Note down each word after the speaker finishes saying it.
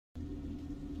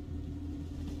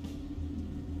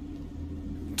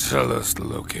tell us the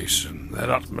location that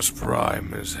Optimus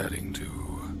Prime is heading to.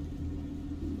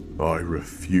 I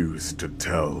refuse to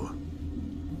tell.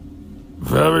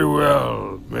 Very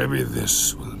well. Maybe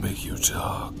this will make you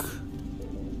talk.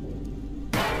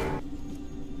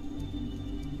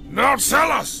 Now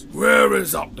tell us! Where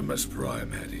is Optimus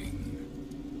Prime heading?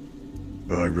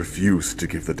 I refuse to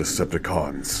give the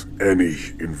Decepticons any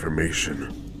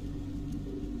information.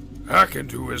 Hack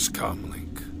into his comlink.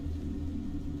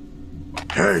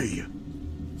 Hey!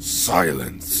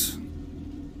 Silence.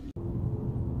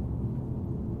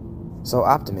 So,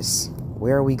 Optimus,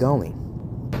 where are we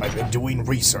going? I've been doing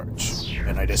research,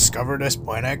 and I discovered this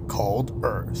planet called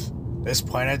Earth. This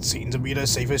planet seems to be the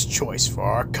safest choice for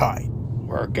our kind.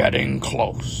 We're getting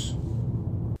close.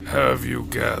 Have you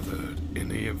gathered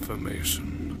any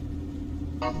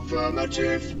information?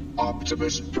 Affirmative.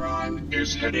 Optimus Prime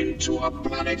is heading to a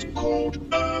planet called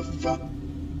Earth.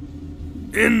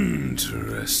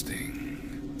 Interesting.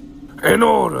 In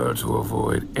order to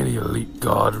avoid any elite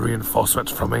guard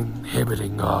reinforcements from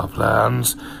inhibiting our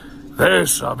plans, they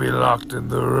shall be locked in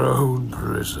their own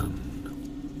prison.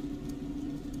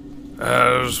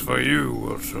 As for you,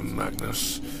 Ultra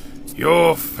Magnus,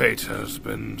 your fate has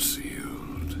been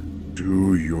sealed.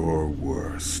 Do your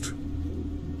worst.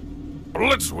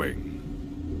 Blitzwing.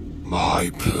 My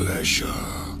pleasure.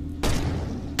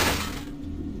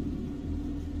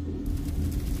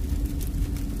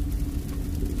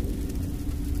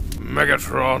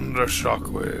 Megatron to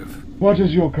Shockwave. What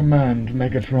is your command,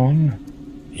 Megatron?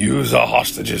 Use a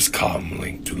hostage's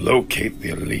comlink to locate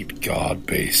the elite guard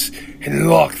base and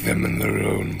lock them in their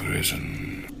own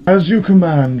prison. As you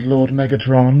command, Lord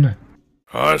Megatron.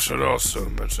 I should also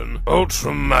mention,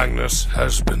 Ultra Magnus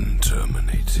has been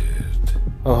terminated.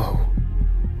 Oh,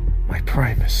 my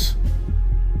Primus.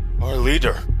 Our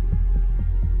leader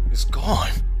is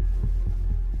gone.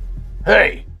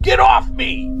 Hey, get off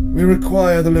me! We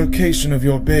require the location of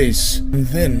your base, and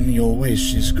then your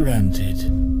wish is granted.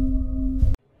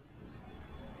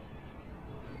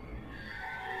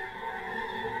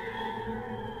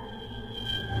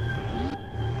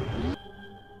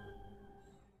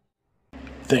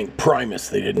 Thank Primus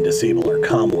they didn't disable our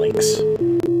comlinks.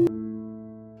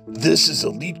 This is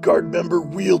Elite Guard member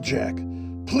Wheeljack.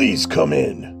 Please come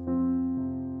in.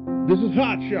 This is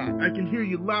Hotshot. I can hear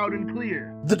you loud and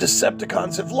clear. The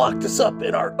Decepticons have locked us up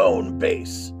in our own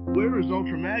base. Where is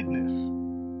Ultra Magnus?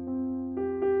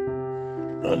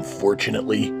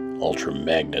 Unfortunately, Ultra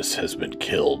Magnus has been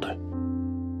killed.